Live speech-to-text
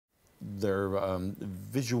their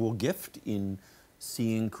visual gift in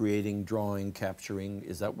seeing, creating, drawing, capturing.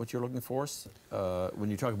 Is that what you're looking for? When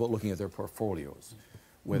you talk about looking at their portfolios,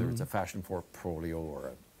 whether it's a fashion portfolio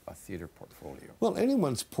or a theater portfolio? Well,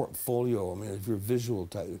 anyone's portfolio, I mean, if you're visual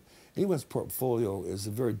type, anyone's portfolio is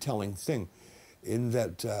a very telling thing in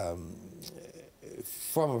that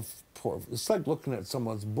it's like looking at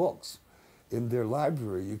someone's books. In their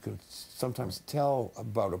library, you can sometimes tell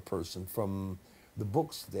about a person from the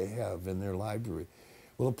books they have in their library.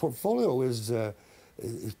 Well, a portfolio is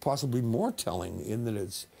possibly more telling in that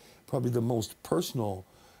it's probably the most personal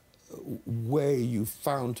way you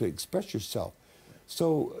found to express yourself.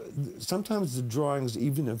 So sometimes the drawings,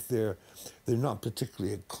 even if they're not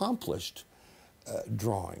particularly accomplished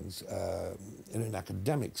drawings in an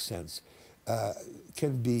academic sense,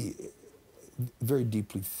 can be very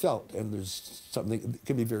deeply felt, and there's something that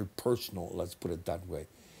can be very personal, let's put it that way.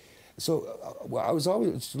 So well, I was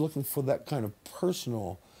always looking for that kind of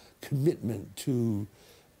personal commitment to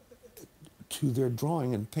their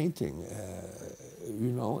drawing and painting,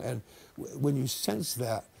 you know, and when you sense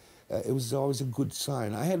that, it was always a good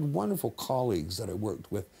sign. I had wonderful colleagues that I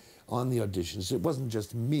worked with on the auditions. It wasn't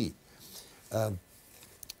just me,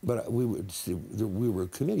 but we were a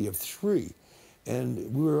committee of 3.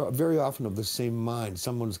 And we were very often of the same mind.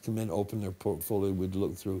 Someone's come in, open their portfolio, we'd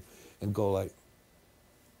look through and go like,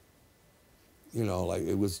 you know, like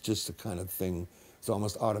it was just the kind of thing, it's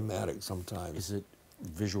almost automatic sometimes. Is it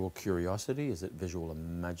visual curiosity? Is it visual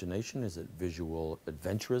imagination? Is it visual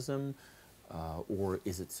adventurism? Or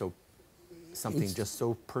is it something just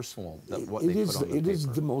so personal that what they put on the paper? It is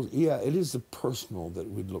the most, yeah, it is the personal that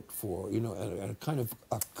we looked for, you know, and a kind of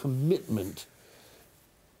a commitment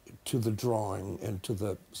to the drawing and to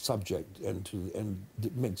the subject, and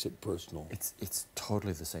it makes it personal. It's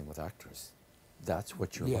totally the same with actors. That's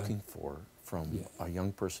what you're looking for from a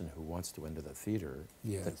young person who wants to enter the theater.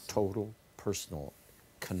 The total personal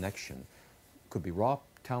connection. Could be raw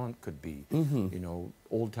talent, could be you know,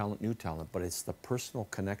 old talent, new talent, but it's the personal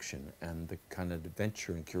connection and the kind of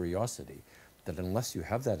adventure and curiosity that unless you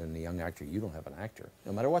have that in a young actor, you don't have an actor,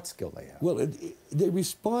 no matter what skill they have. Well, they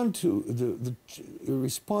respond to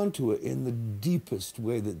it in the deepest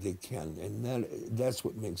way that they can, and that's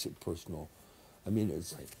what makes it personal. I mean,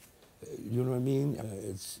 it's you know what I mean.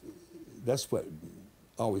 That's what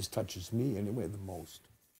always touches me anyway the most.